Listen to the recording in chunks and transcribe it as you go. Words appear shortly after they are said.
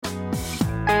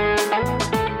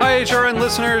HRN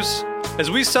listeners.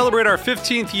 As we celebrate our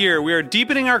 15th year, we are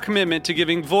deepening our commitment to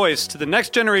giving voice to the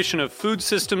next generation of food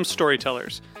systems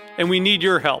storytellers, and we need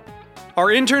your help. Our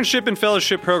internship and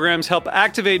fellowship programs help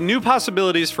activate new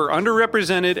possibilities for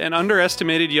underrepresented and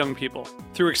underestimated young people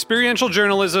through experiential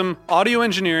journalism, audio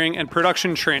engineering, and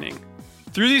production training.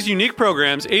 Through these unique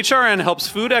programs, HRN helps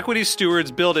food equity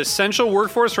stewards build essential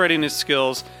workforce readiness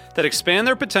skills that expand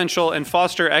their potential and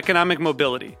foster economic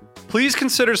mobility. Please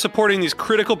consider supporting these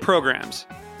critical programs.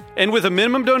 And with a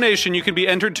minimum donation, you can be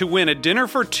entered to win a dinner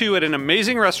for two at an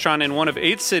amazing restaurant in one of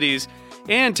 8 cities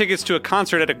and tickets to a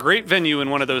concert at a great venue in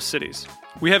one of those cities.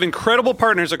 We have incredible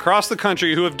partners across the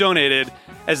country who have donated,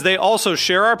 as they also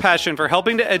share our passion for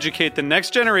helping to educate the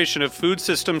next generation of food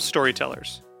systems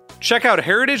storytellers. Check out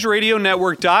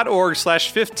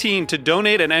heritageradionetwork.org/15 to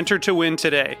donate and enter to win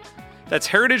today. That's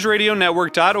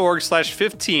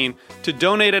heritageradionetwork.org/15 to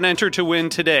donate and enter to win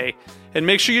today. And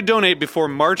make sure you donate before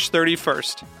March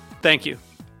 31st. Thank you.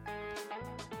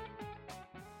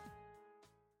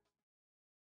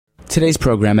 Today's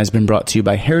program has been brought to you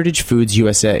by Heritage Foods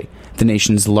USA, the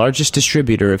nation's largest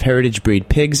distributor of heritage breed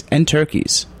pigs and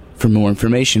turkeys. For more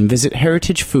information, visit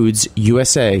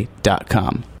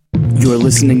heritagefoodsusa.com. You're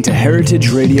listening to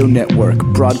Heritage Radio Network,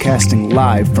 broadcasting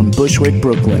live from Bushwick,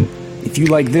 Brooklyn. If you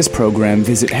like this program,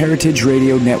 visit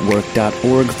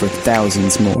heritageradionetwork.org for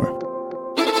thousands more.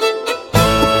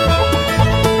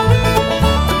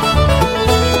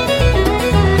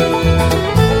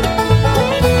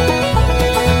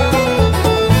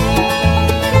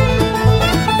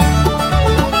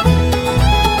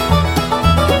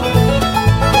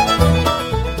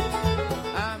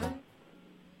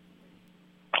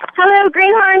 Hello,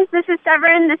 Greenhorns. This is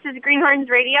Severin. This is Greenhorns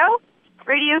Radio.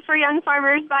 Radio for young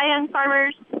farmers, by young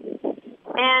farmers.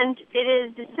 And it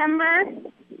is December.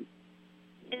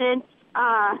 And it's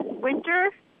winter.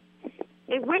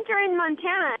 It's winter in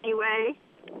Montana, anyway.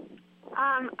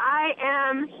 I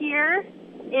am here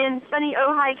in sunny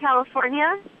Ojai,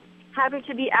 California. Happy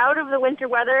to be out of the winter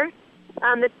weather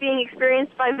that's being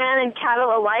experienced by man and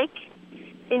cattle alike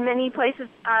in many places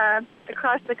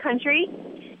across the country.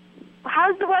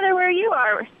 How's the weather where you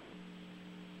are?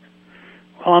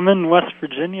 Well, I'm in West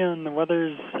Virginia, and the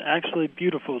weather's actually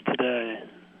beautiful today.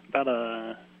 About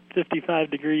a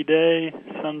 55-degree day,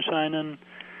 sun shining,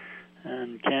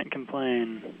 and can't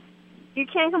complain. You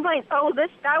can't complain. Oh,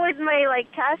 that was my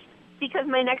test, because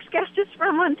my next guest is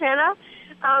from Montana.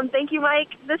 Thank you,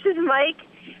 Mike. This is Mike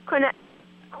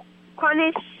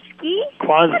Kwasniewski.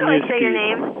 How do I say your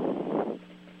name?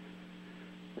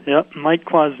 Yep, Mike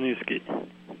Kwasniewski.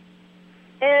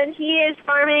 And he is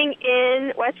farming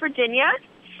in West Virginia,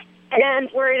 and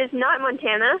where it is not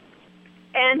Montana,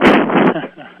 and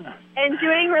and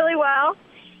doing really well.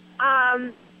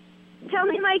 Tell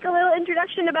me, Mike, a little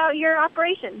introduction about your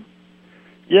operation.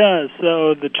 Yeah,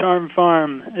 so the Charm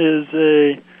Farm is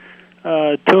a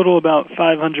total about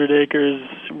 500 acres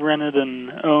rented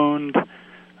and owned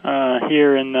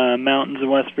here in the mountains of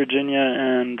West Virginia,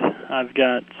 and I've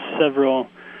got several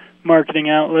marketing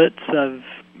outlets.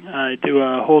 I do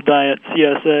a whole diet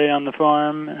CSA on the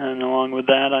farm, and along with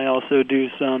that I also do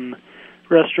some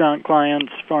restaurant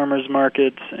clients, farmers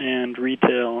markets, and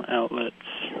retail outlets.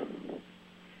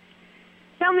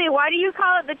 Tell me, why do you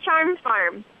call it the Charm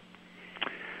Farm?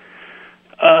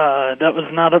 That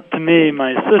was not up to me.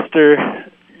 My sister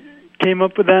came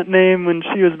up with that name when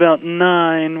she was about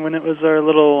 9, when it was our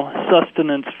little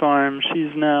sustenance farm.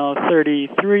 She's now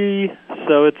 33,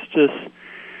 so it's just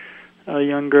a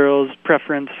young girl's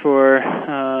preference for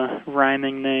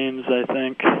rhyming names, I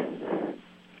think.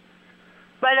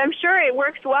 But I'm sure it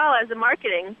works well as a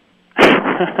marketing.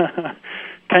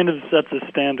 Kind of sets a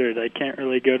standard. I can't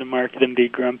really go to market and be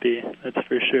grumpy, that's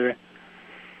for sure.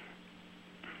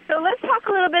 So let's talk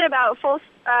a little bit about full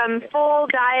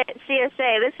diet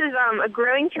CSA. This is a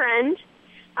growing trend.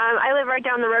 I live right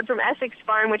down the road from Essex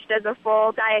Farm, which does a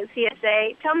full diet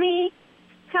CSA. Tell me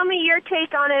your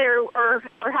take on it, or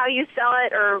how you sell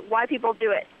it, or why people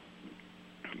do it.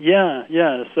 Yeah.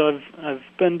 So I've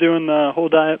been doing the whole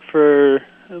diet for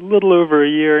a little over a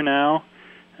year now,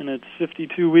 and it's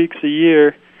 52 weeks a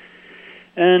year.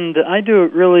 And I do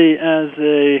it really as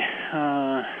it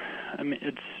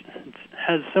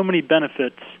has so many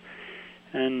benefits,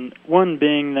 and one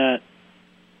being that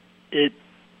it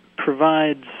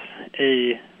provides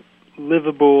a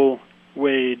livable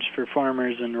wage for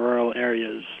farmers in rural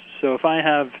areas. So if I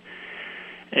have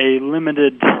a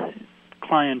limited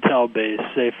clientele base,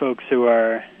 say folks who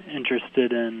are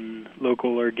interested in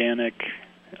local organic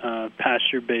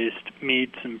pasture-based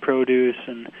meats and produce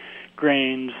and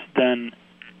grains, then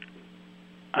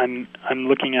I'm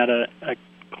looking at a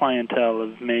clientele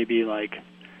of maybe like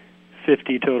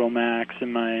 50 total max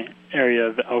in my area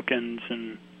of Elkins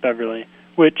and Beverly,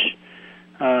 which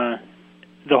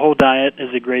the whole diet is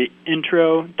a great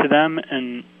intro to them,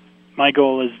 and my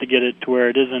goal is to get it to where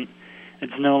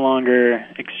it's no longer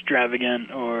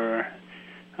extravagant or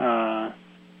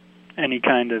any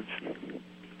kind of,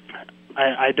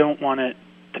 I don't want it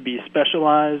to be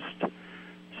specialized,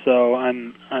 so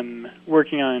I'm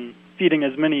working on feeding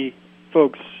as many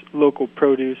folks local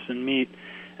produce and meat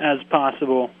as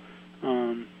possible,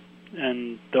 and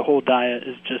the whole diet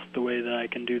is just the way that I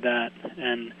can do that,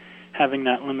 and having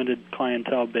that limited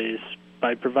clientele base,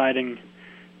 by providing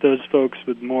those folks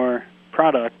with more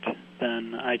product,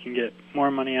 then I can get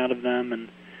more money out of them and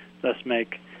thus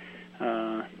make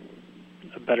a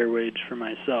better wage for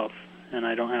myself, and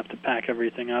I don't have to pack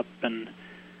everything up and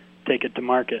take it to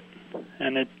market.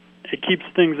 And it keeps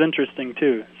things interesting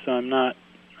too, so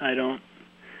I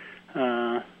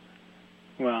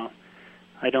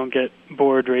don't get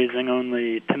bored raising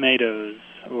only tomatoes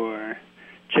or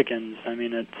chickens. I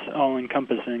mean, it's all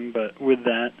encompassing, but with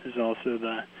that is also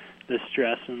the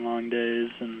stress and long days,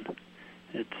 and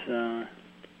it's a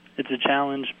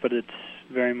challenge, but it's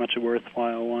very much a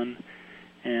worthwhile one.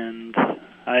 And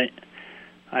I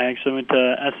actually went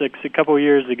to Essex a couple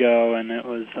years ago, and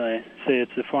I say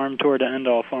it's a farm tour to end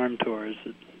all farm tours.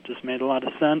 It just made a lot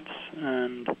of sense,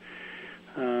 and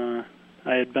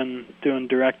I had been doing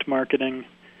direct marketing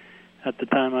at the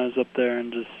time I was up there,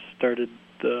 and just started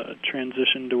the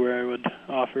transition to where I would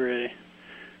offer a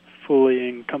fully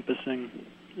encompassing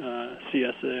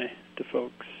CSA to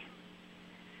folks.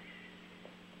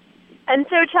 And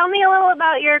so, tell me a little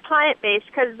about your client base,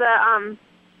 because the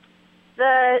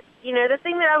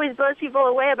thing that always blows people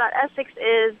away about Essex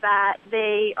is that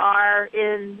they are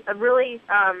in a really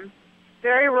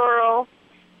very rural,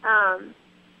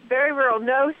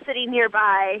 no city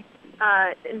nearby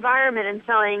environment, and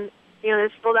selling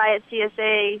this full diet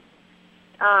CSA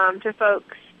to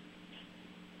folks,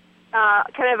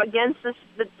 kind of against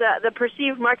the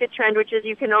perceived market trend, which is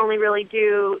you can only really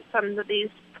do some of these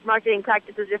marketing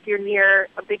practices if you're near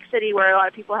a big city where a lot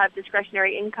of people have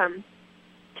discretionary income.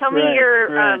 Tell me your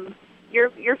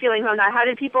feelings on that. How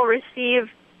did people receive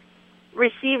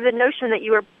the notion that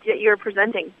you were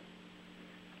presenting?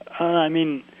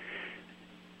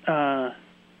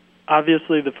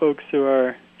 Obviously the folks who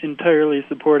are entirely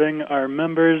supporting are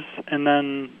members, and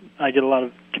then I get a lot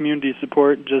of community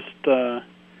support just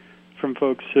from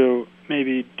folks who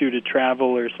maybe due to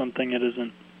travel or something it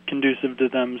isn't conducive to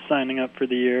them signing up for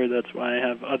the year. That's why I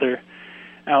have other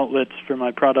outlets for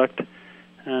my product.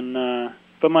 And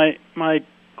but my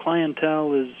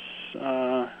clientele is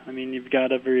you've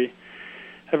got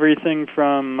everything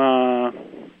from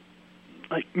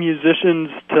like musicians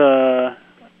to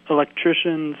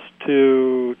electricians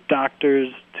to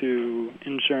doctors to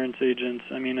insurance agents.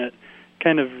 I mean, it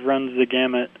kind of runs the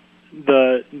gamut.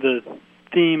 The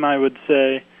theme, I would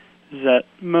say, is that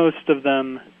most of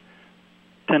them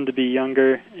tend to be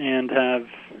younger and have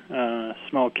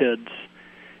small kids.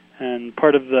 And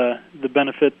part of the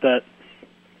benefit that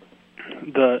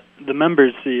the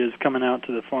members see is coming out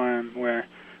to the farm,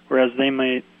 whereas they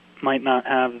might not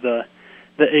have the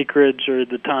acreage or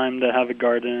the time to have a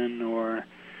garden or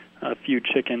a few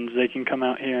chickens. They can come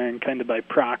out here and kind of by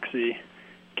proxy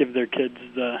give their kids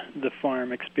the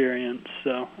farm experience.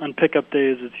 So on pickup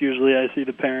days, it's usually I see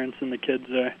the parents and the kids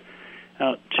are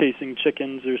out chasing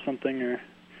chickens or something, or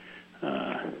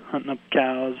hunting up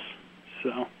cows.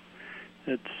 So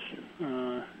it's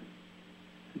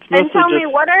mostly. And tell me,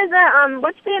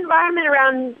 what's the environment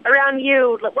around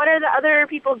you? What are the other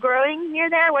people growing near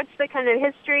there? What's the kind of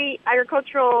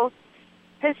agricultural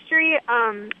history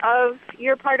of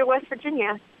your part of West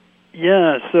Virginia?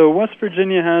 Yeah, so West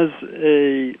Virginia has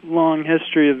a long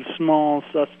history of small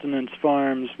sustenance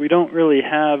farms. We don't really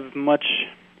have much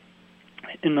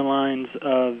in the lines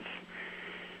of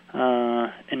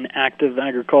an active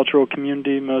agricultural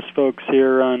community. Most folks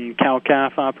here run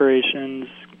cow-calf operations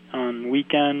on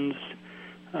weekends.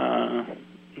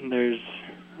 There's,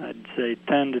 I'd say,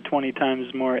 10 to 20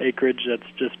 times more acreage that's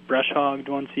just brush hogged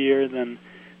once a year than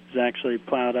is actually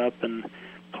plowed up and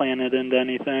planted into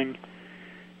anything.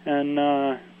 And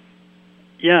there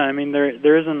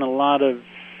isn't a lot of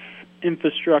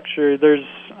infrastructure.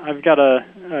 I've got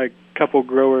a couple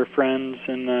grower friends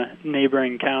in the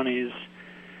neighboring counties,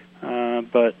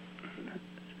 but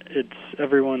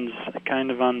everyone's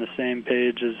kind of on the same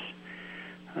page as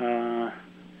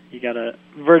you got to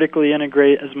vertically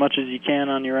integrate as much as you can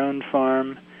on your own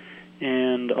farm,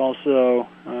 and also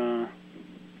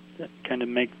kind of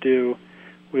make do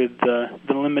with the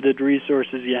limited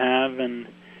resources you have, and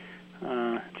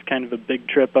It's kind of a big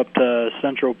trip up to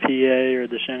central PA or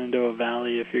the Shenandoah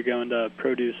Valley if you're going to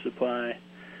produce supply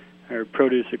or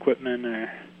produce equipment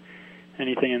or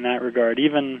anything in that regard.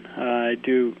 Even I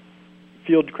do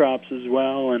field crops as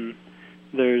well, and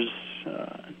there's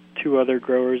 2 other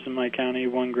growers in my county.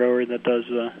 One grower that does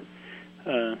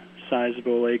a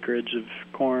sizable acreage of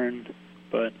corn,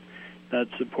 but that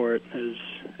support is,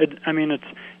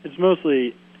 it's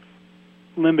mostly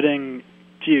limiting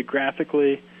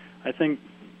geographically. I think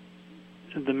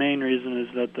the main reason is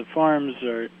that the farms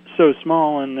are so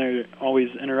small and they're always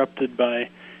interrupted by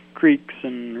creeks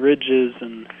and ridges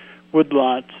and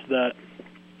woodlots that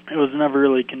it was never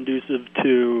really conducive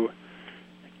to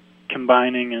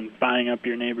combining and buying up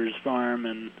your neighbor's farm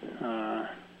and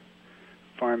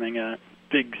farming a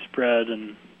big spread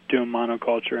and doing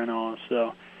monoculture and all.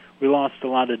 So we lost a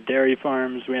lot of dairy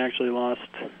farms. We actually lost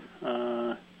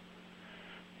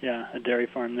a dairy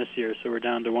farm this year, so we're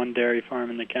down to 1 dairy farm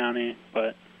in the county,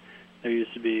 but there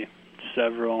used to be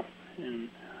several, in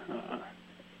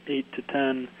 8 to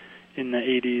 10 in the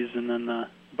 80s, and then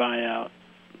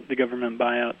the government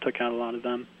buyout took out a lot of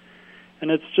them.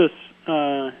 And it's just,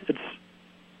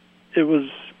 it was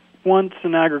once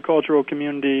an agricultural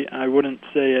community. I wouldn't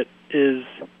say it is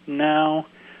now,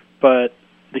 but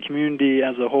the community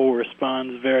as a whole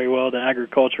responds very well to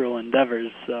agricultural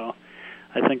endeavors, so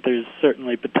I think there's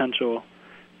certainly potential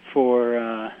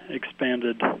for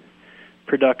expanded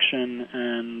production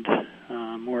and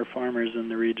more farmers in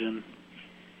the region.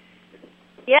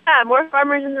 Yeah, more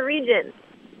farmers in the region.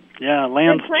 Yeah,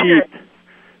 land's cheap.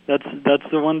 That's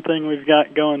the one thing we've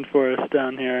got going for us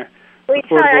down here. Wait,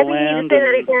 sorry, I think you need to say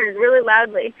that again, really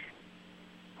loudly.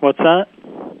 What's that?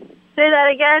 Say that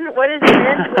again. What is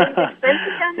land? What is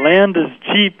expensive down there? Land is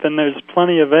cheap and there's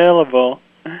plenty available.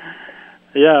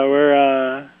 Yeah,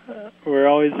 we're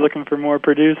always looking for more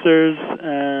producers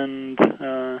and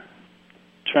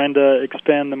trying to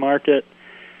expand the market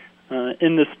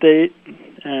in the state,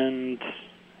 and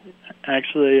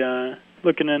actually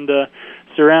looking into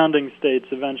surrounding states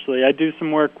eventually. I do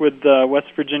some work with the West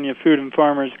Virginia Food and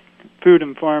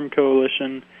Farm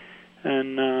Coalition,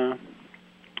 and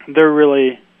they're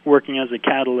really working as a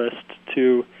catalyst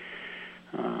to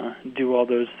do all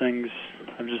those things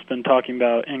I've just been talking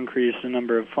about: increase the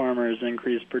number of farmers,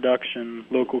 increase production,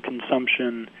 local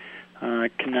consumption,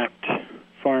 connect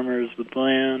farmers with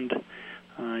land,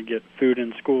 get food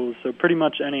in schools. So pretty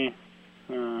much any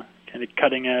kind of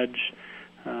cutting edge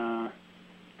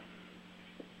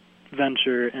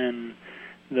venture in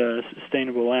the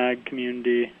sustainable ag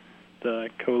community, the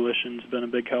coalition's been a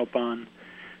big help on.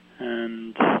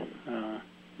 And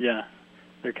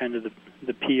they're kind of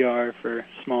the PR for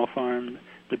small farms,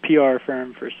 the PR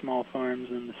firm for small farms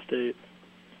in the state.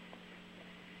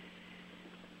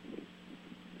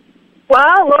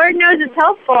 Well, Lord knows it's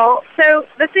helpful. So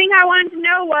the thing I wanted to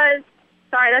know was,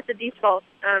 sorry, that's a default.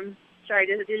 Sorry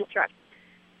to interrupt.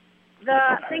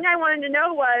 The thing I wanted to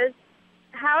know was,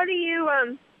 how do you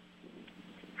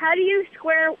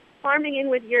square farming in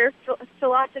with your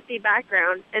philosophy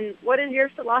background, and what is your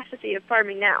philosophy of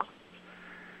farming now?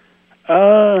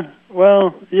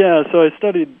 So I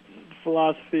studied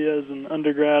philosophy as an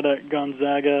undergrad at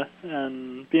Gonzaga,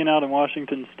 and being out in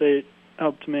Washington State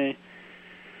helped me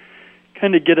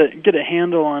kind of get a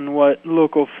handle on what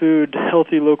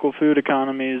healthy local food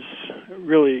economies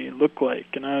really look like.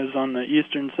 And I was on the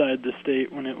eastern side of the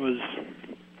state when it was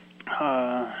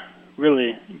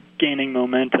really gaining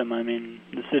momentum. I mean,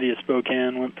 the city of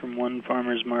Spokane went from 1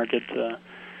 farmer's market to,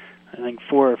 I think,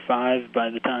 4 or 5 by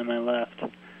the time I left.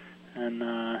 And,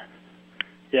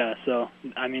 so,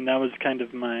 I mean, that was kind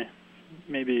of my,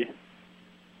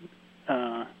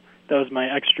 that was my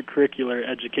extracurricular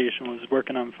education, was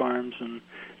working on farms and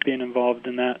being involved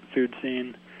in that food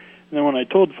scene. And then when I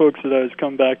told folks that I was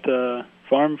coming back to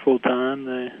farm full-time,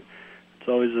 it's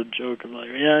always a joke of like,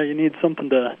 yeah, you need something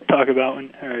to talk about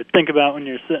or think about when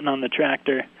you're sitting on the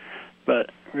tractor.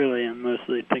 But really, I'm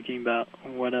mostly thinking about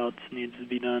what else needs to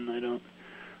be done. I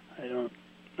don't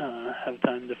have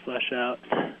time to flesh out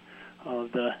all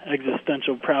of the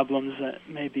existential problems that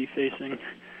may be facing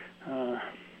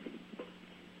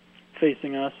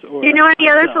us. Or do you know any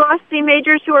other philosophy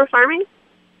majors who are farming?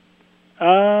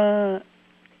 I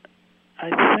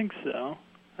think so.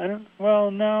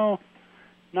 No,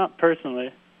 not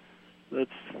personally. That's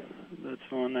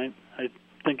one. I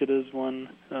think it is one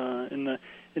in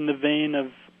the vein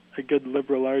of a good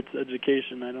liberal arts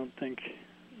education. I don't think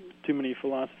too many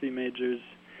philosophy majors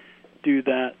do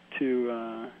that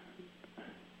to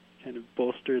kind of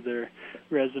bolster their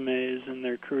resumes and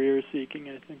their career seeking.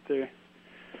 I think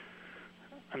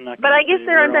I'm not. But I guess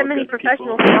there aren't that many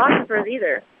professional philosophers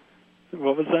either.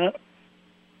 What was that?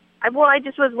 I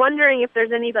just was wondering if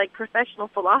there's any like professional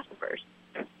philosophers.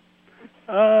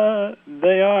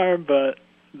 They are, but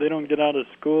they don't get out of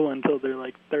school until they're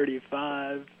like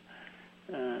 35,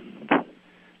 and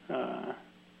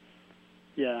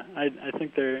yeah, I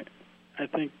think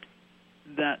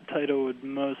that title would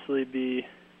mostly be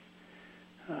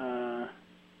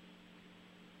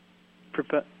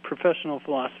professional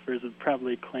philosophers would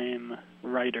probably claim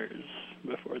writers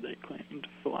before they claimed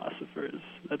philosophers.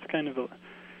 That's kind of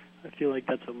I feel like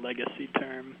that's a legacy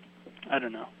term. I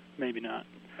don't know, maybe not.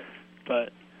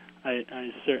 But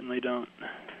I certainly don't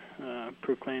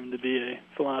proclaim to be a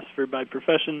philosopher by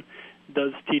profession. It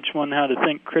does teach one how to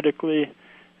think critically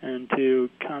and to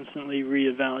constantly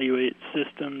reevaluate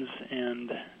systems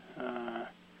and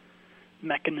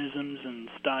mechanisms and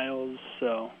styles.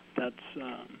 So that's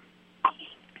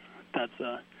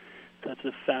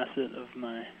a facet of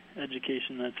my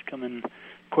education that's come in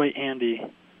quite handy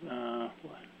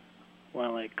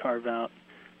while I carve out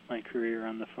my career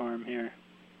on the farm here.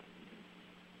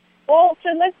 Well, so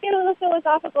let's get a little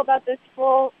philosophical about this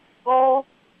full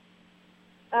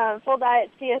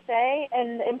diet CSA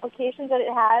and the implications that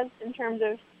it has in terms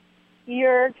of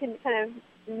your kind of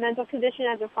mental condition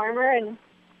as a farmer and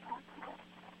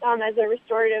as a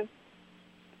restorative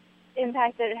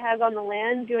impact that it has on the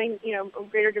land, doing a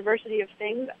greater diversity of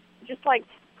things. Just like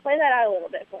play that out a little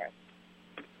bit for us.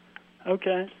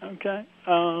 Okay.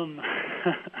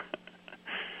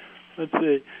 Let's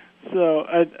see. So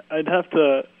I'd have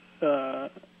to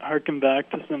harken back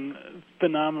to some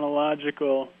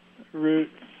phenomenological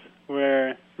roots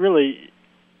where really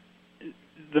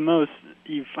the most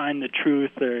you find the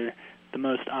truth or the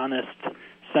most honest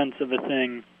sense of a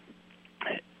thing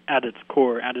at its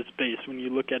core, at its base. When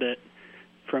you look at it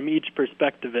from each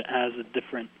perspective, it has a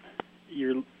different.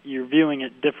 You're viewing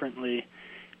it differently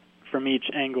from each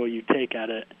angle you take at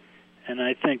it, and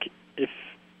I think if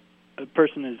a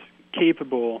person is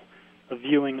capable of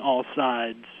viewing all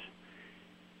sides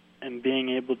and being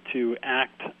able to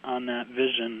act on that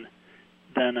vision,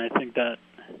 then I think that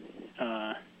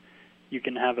you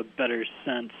can have a better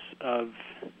sense of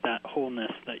that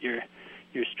wholeness that you're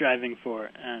striving for,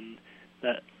 and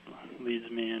that leads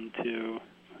me into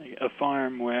a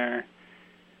farm where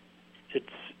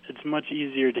it's much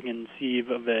easier to conceive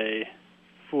of a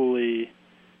fully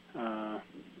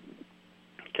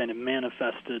kind of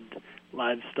manifested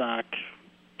livestock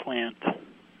plant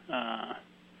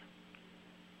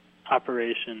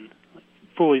operation,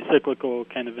 fully cyclical,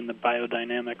 kind of in the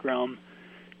biodynamic realm,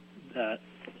 that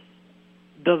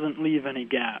doesn't leave any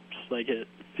gaps. Like it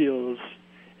feels,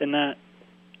 and that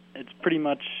it's pretty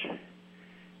much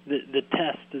the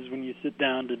test is when you sit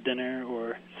down to dinner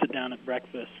or sit down at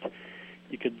breakfast,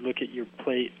 you could look at your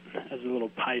plate as a little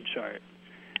pie chart,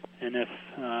 and if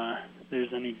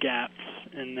there's any gaps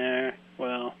in there,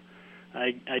 well,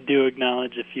 I do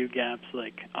acknowledge a few gaps,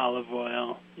 like olive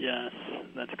oil. Yes,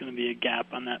 that's going to be a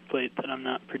gap on that plate that I'm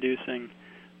not producing.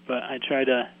 But I try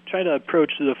to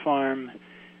approach the farm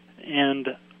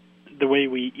and the way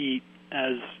we eat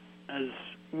as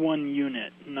one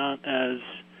unit, not as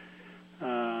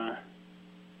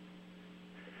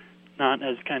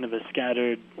kind of a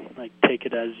scattered, like take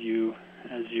it as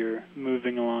you're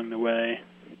moving along the way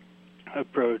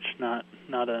approach, not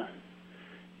a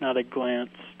glance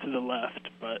to the left,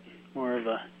 but more of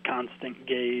a constant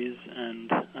gaze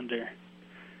and under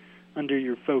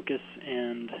your focus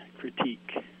and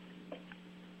critique,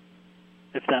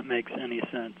 if that makes any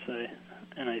sense.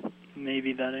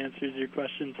 Maybe that answers your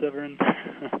question, Severin.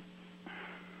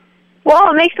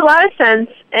 Well, it makes a lot of sense.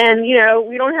 And,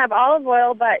 we don't have olive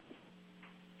oil, but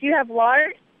do you have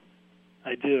lard?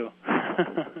 I do.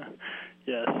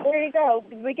 Yes. There you go.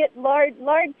 We get lard.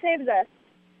 Lard saves us.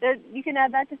 You can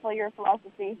add that to your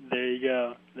philosophy. There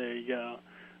you go.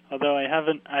 Although I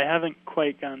haven't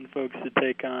quite gotten folks to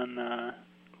take on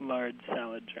lard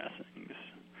salad dressings.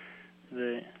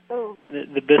 The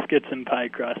biscuits and pie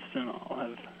crusts and all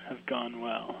have gone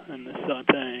well in the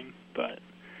sautéing, but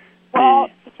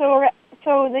I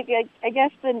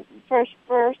guess for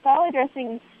salad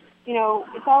dressings,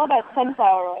 it's all about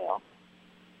sunflower oil.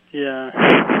 Yeah.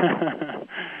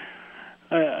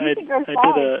 You could grow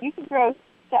salads.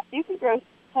 You could grow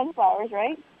sunflowers,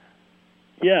 right?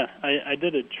 Yeah, I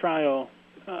did a trial.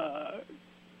 I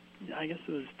guess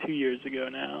it was 2 years ago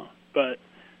now, but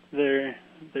they're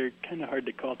kind of hard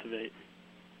to cultivate,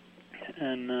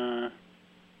 and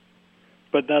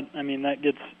but that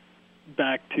gets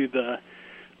back to the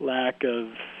lack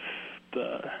of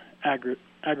the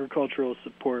agricultural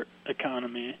support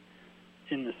economy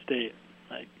in the state.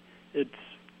 Like it's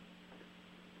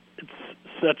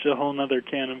such a whole nother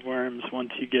can of worms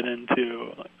once you get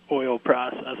into oil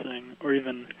processing or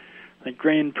even like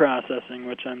grain processing,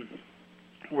 which I'm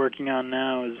working on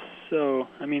now.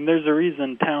 There's a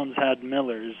reason towns had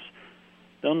millers.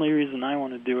 The only reason I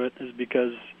want to do it is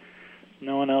because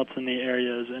no one else in the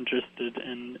area is interested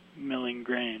in milling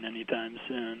grain anytime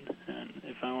soon. And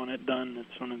if I want it done,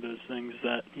 it's one of those things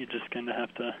that you just kind of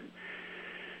have to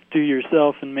do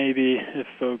yourself. And maybe if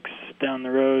folks down the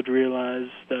road realize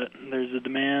that there's a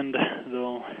demand,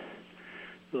 they'll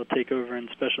take over and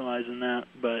specialize in that.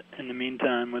 But in the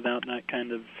meantime, without that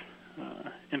kind of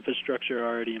infrastructure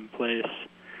already in place,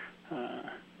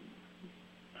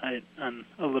 I'm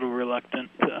a little reluctant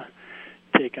to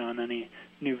take on any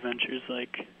new ventures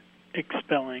like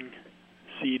expelling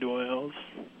seed oils.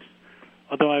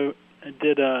 Although I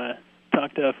did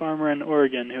talk to a farmer in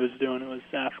Oregon who was doing it with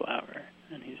safflower,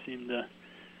 and he seemed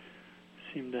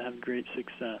to have great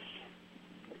success.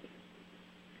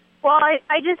 Well,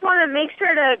 I just want to make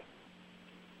sure to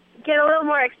get a little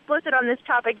more explicit on this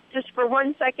topic just for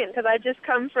 1 second, because I just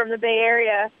come from the Bay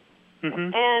Area,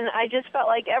 and I just felt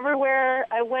like everywhere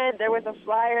I went there was a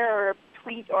flyer or a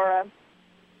tweet or a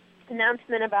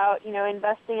announcement about,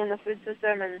 investing in the food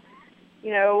system and,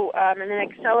 and an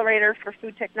accelerator for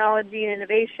food technology and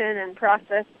innovation and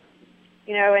process,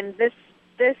 and this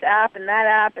app and that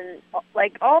app and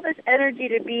like all this energy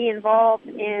to be involved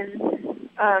in,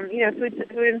 food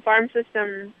and farm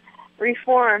system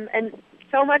reform, and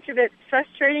so much of it,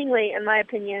 frustratingly, in my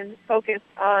opinion, focused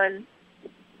on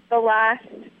the last,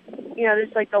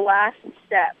 the last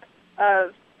step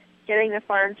of getting the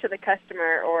farm to the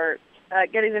customer or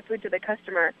getting the food to the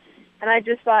customer. And I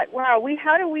just thought, wow,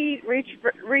 how do we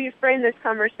reframe this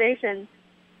conversation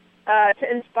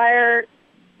to inspire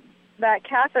that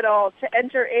capital to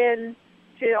enter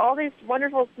into all these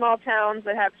wonderful small towns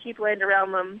that have cheap land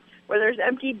around them, where there's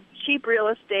empty, cheap real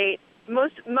estate.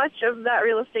 Much of that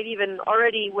real estate even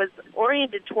already was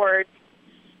oriented towards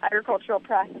agricultural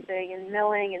processing and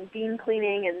milling and bean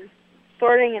cleaning and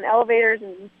sorting and elevators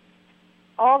and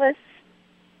all this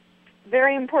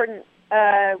very important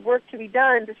work to be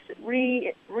done to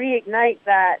reignite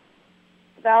that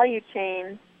value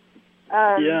chain.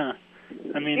 Do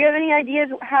you have any ideas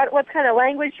what kind of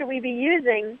language should we be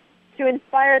using to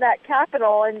inspire that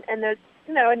capital and those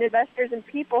and investors and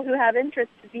people who have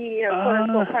interest to be quote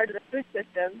unquote part of the food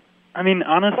system?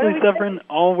 Honestly, Severin,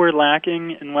 all we're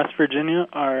lacking in West Virginia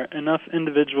are enough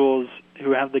individuals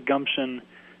who have the gumption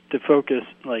to focus,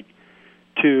 like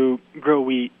to grow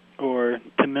wheat or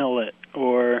to mill it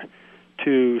or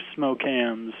to smoke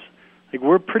hams. Like,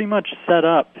 we're pretty much set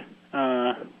up.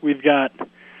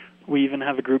 We even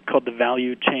have a group called the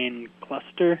Value Chain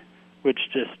Cluster, which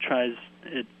just tries,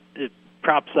 it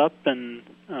props up and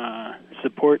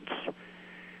supports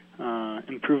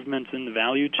improvements in the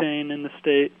value chain in the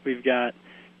state. We've got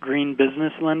green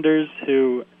business lenders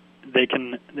who they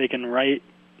can write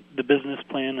the business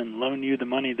plan and loan you the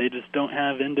money. They just don't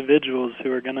have individuals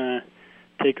who are going to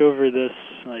take over this,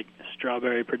 like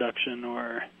strawberry production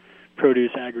or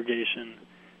produce aggregation.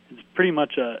 It's pretty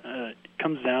much it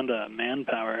comes down to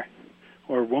manpower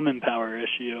or woman power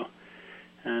issue,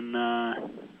 and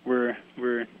we're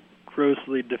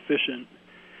grossly deficient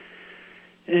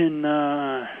in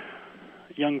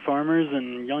young farmers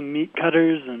and young meat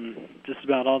cutters and just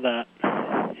about all that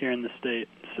here in the state.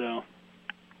 So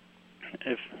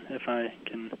if I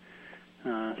can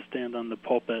stand on the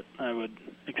pulpit, I would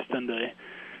extend a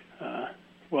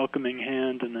welcoming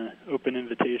hand and an open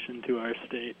invitation to our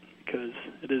state, because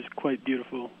it is quite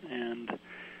beautiful, and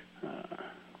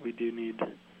we do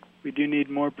need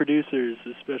more producers,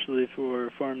 especially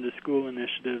for farm to school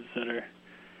initiatives that are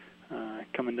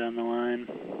coming down the line.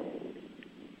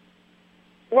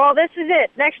 Well, this is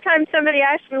it. Next time somebody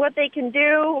asks me what they can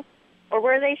do or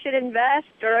where they should invest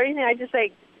or anything, I just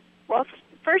say, well,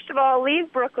 first of all,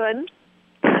 leave Brooklyn,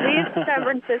 leave San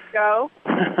Francisco,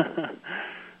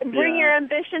 and bring your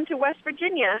ambition to West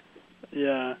Virginia.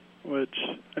 Yeah, which,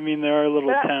 there are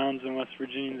little towns in West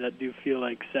Virginia that do feel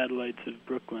like satellites of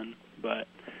Brooklyn, but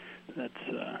that's,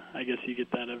 I guess you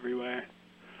get that everywhere.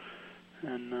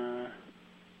 And,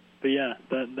 but yeah,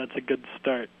 that's a good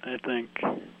start, I think.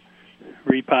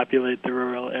 Repopulate the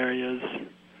rural areas.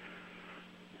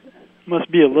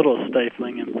 Must be a little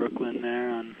stifling in Brooklyn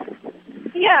there.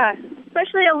 Yeah,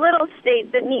 especially a little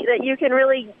state that you can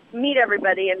really meet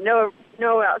everybody and know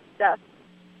about stuff.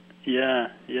 Yeah.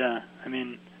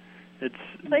 It's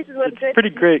good, pretty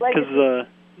great because the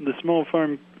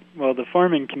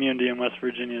farming community in West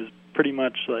Virginia is pretty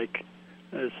much like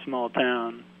a small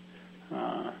town.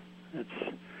 It's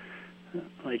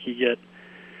like you get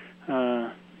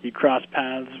you cross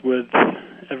paths with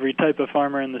every type of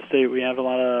farmer in the state. We have a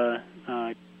lot of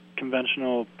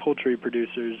conventional poultry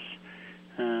producers,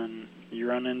 and you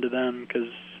run into them because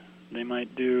they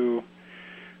might do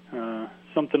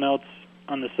something else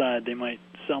on the side. They might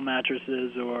sell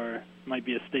mattresses or might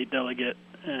be a state delegate.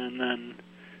 And then,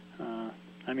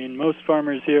 most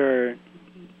farmers here are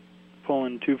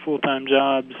pulling 2 full-time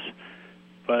jobs,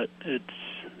 but it's,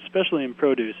 especially in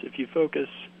produce, if you focus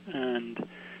and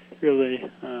really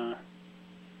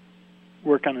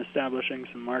work on establishing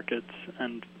some markets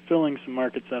and filling some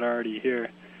markets that are already here,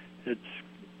 it's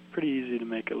pretty easy to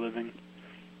make a living.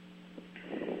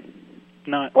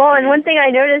 And one thing I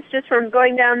noticed just from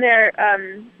going down there,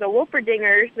 the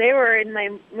Wolferdingers, they were in my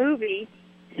movie.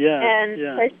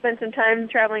 I spent some time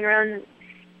traveling around.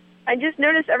 I just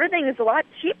noticed everything is a lot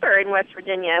cheaper in West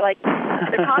Virginia. Like,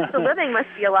 the cost of living must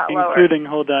be a lot lower. Including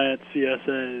whole diet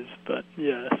CSAs, but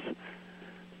yes.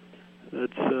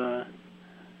 That's,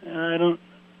 I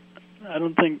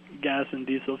don't think gas and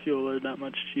diesel fuel are that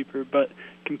much cheaper, but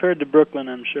compared to Brooklyn,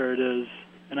 I'm sure it is.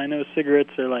 And I know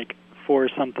cigarettes are like $4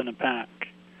 something a pack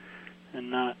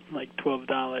and not like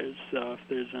 $12. So if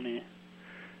there's any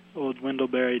old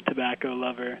Windleberry tobacco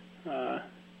lover,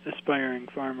 aspiring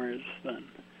farmers, then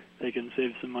they can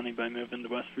save some money by moving to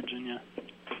West Virginia.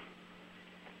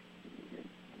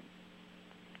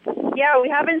 Yeah, we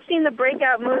haven't seen the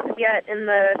breakout move yet in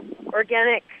the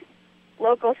organic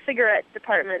local cigarette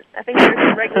department. I think there's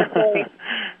some regulatory.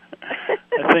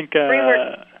 I think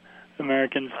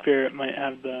American Spirit might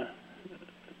have the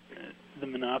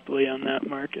monopoly on that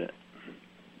market.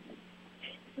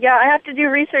 Yeah, I have to do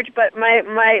research, but my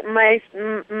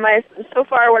so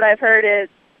far what I've heard is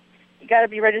you got to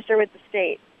be registered with the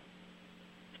state.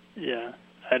 Yeah,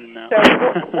 I don't know.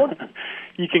 So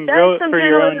you can grow it for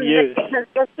your own use. That's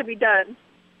supposed to be done.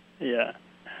 Yeah.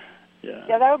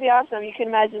 Yeah, that would be awesome. You can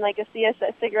imagine like a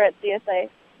cigarette CSA.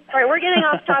 All right, we're getting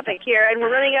off topic here, and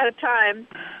we're running out of time.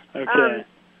 Okay.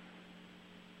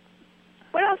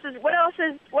 What else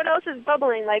is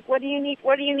bubbling? Like, what do you need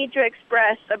to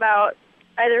express about,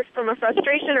 either from a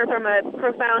frustration or from a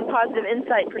profound positive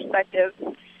insight perspective,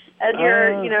 as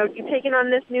you're taking on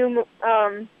this new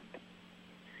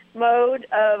mode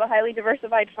of a highly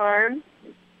diversified farm?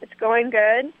 It's going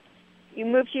good. You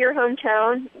moved to your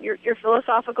hometown. You're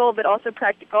philosophical, but also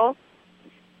practical.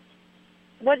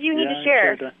 What do you need to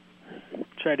share?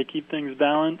 Try to keep things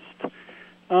balanced.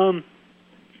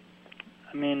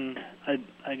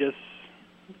 I guess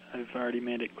I've already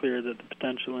made it clear that the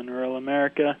potential in rural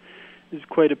America is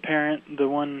quite apparent. The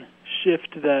one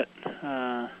shift that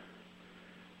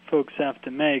folks have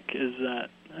to make is that,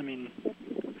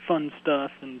 fun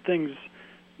stuff and things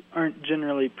aren't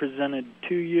generally presented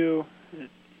to you.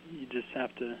 You just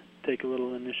have to take a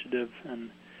little initiative and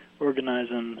organize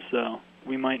them. So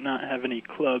we might not have any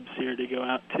clubs here to go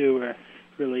out to or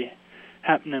really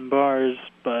happening bars,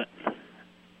 but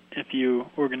if you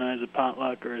organize a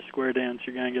potluck or a square dance,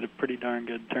 you're going to get a pretty darn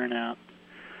good turnout.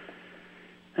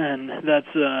 And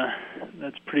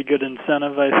that's pretty good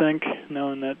incentive, I think,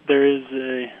 knowing that there is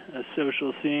a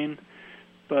social scene.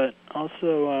 But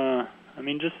also,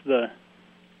 just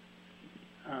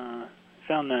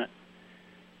found that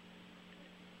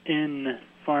in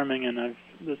farming, and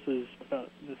this is about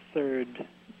the 3rd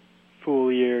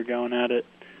full year going at it.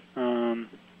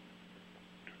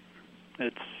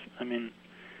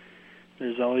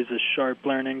 There's always a sharp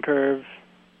learning curve,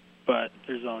 but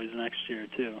there's always next year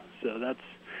too. So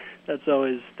that's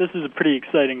always, this is a pretty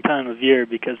exciting time of year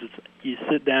because you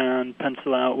sit down,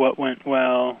 pencil out what went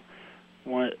well,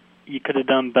 what you could have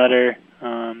done better,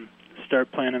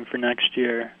 start planning for next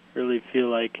year, really feel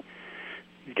like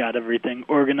you've got everything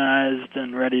organized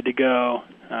and ready to go,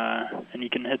 and you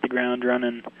can hit the ground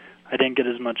running. I didn't get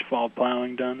as much fall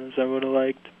plowing done as I would have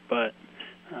liked, but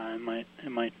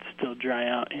it might still dry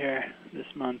out here this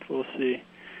month. We'll see.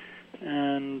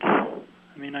 And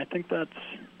I think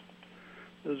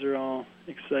those are all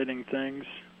exciting things.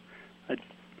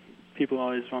 People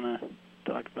always want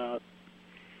to talk about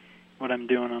what I'm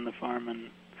doing on the farm and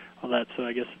all that, so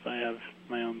I guess if I have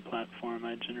my own platform,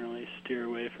 I generally steer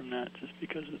away from that just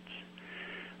because it's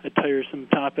a tiresome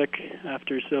topic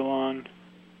after so long.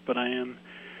 But I am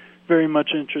very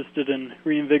much interested in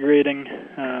reinvigorating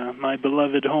my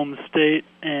beloved home state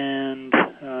and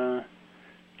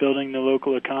building the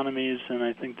local economies, and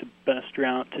I think the best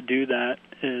route to do that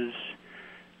is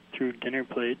through dinner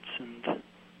plates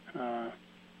and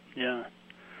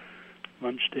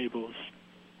lunch tables.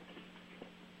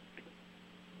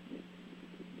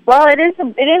 Well, it is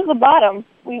the bottom.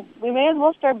 We may as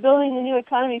well start building the new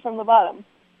economy from the bottom.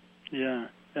 Yeah,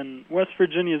 And West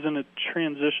Virginia is in a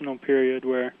transitional period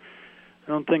where I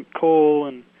don't think coal,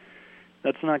 and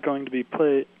that's not going to be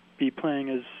playing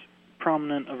as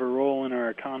prominent of a role in our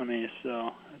economy. So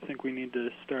I think we need to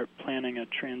start planning a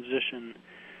transition.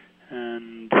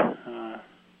 And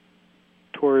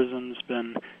tourism's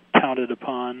been touted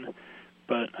upon,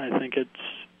 but I think it's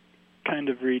kind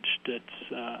of reached its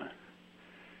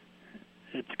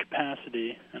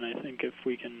capacity. And I think if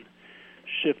we can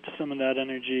shift some of that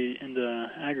energy into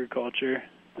agriculture,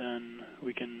 then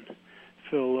we can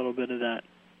fill a little bit of that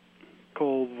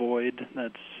coal void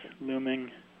that's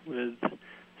looming with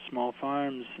small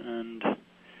farms and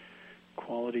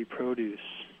quality produce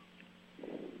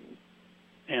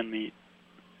and meat.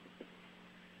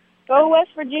 Go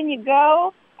West Virginia,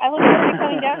 go! I look forward to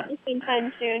coming down here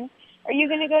sometime soon. Are you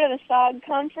going to go to the SOG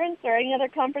conference or any other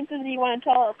conferences that you want to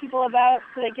tell people about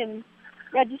so they can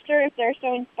register if they're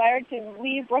so inspired to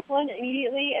leave Brooklyn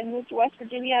immediately and move to West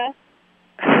Virginia?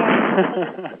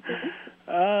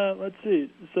 Let's see.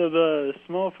 So the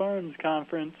Small Farms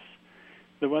Conference,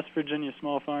 the West Virginia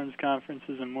Small Farms Conference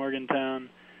is in Morgantown,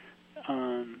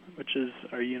 which is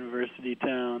our university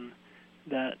town.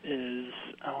 That is,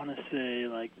 I want to say,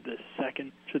 like the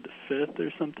 2nd to the 5th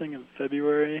or something of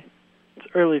February. It's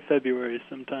early February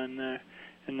sometime there.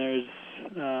 And there's,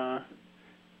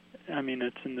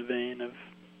 it's in the vein of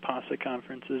PASA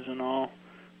conferences and all.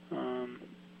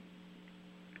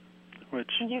 Do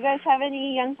you guys have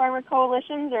any Young Farmer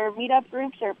coalitions or meetup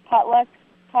groups or potluck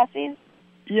posses?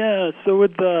 Yeah, so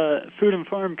with the Food and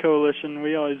Farm Coalition,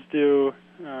 we always do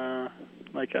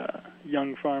like a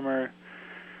Young Farmer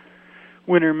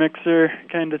winter mixer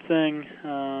kind of thing.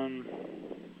 And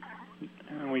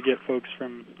we get folks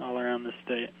from all around the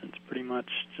state. It's pretty much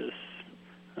just,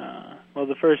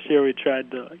 the first year we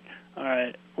tried to, all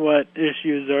right, what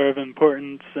issues are of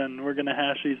importance, and we're going to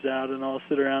hash these out and all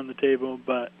sit around the table,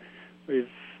 but we've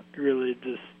really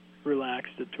just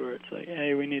relaxed it to where it's like,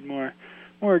 hey, we need more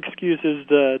excuses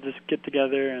to just get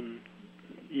together and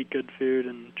eat good food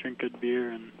and drink good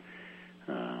beer and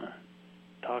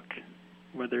talk,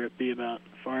 whether it be about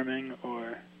farming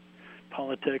or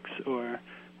politics or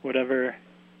whatever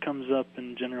comes up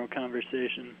in general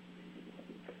conversation.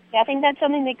 Yeah, I think that's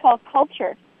something they call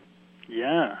culture.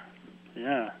 Yeah.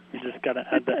 We just got to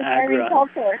add the agra.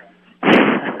 Culture.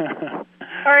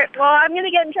 All right, well, I'm going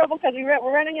to get in trouble because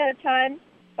we're running out of time,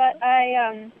 but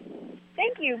I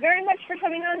thank you very much for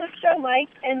coming on the show, Mike,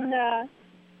 and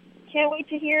can't wait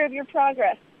to hear of your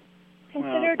progress.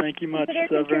 Thank you much, Consider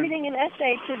Severin. contributing an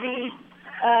essay to the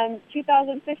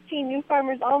 2015 New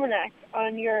Farmer's Almanac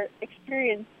on your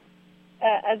experience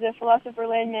as a philosopher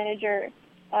land manager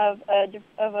of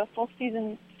a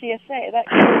full-season CSA.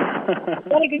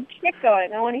 What a good trick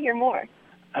going. I want to hear more.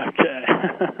 Okay.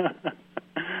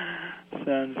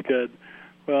 Sounds good.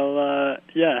 Well,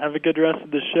 have a good rest of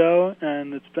the show,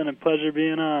 and it's been a pleasure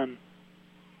being on.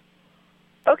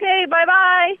 Okay,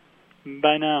 bye-bye.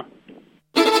 Bye now.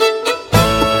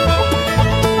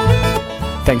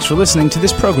 Thanks for listening to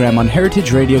this program on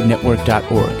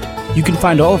heritageradionetwork.org. You can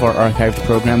find all of our archived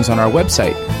programs on our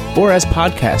website or as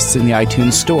podcasts in the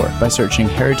iTunes Store by searching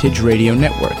Heritage Radio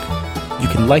Network. You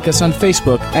can like us on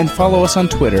Facebook and follow us on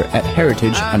Twitter at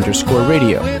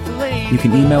 @heritage_radio. You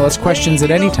can email us questions at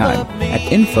any time at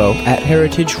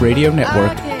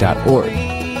info@heritageradionetwork.org.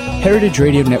 Heritage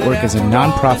Radio Network is a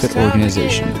non-profit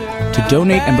organization. To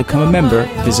donate and become a member,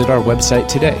 visit our website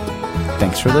today.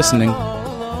 Thanks for listening.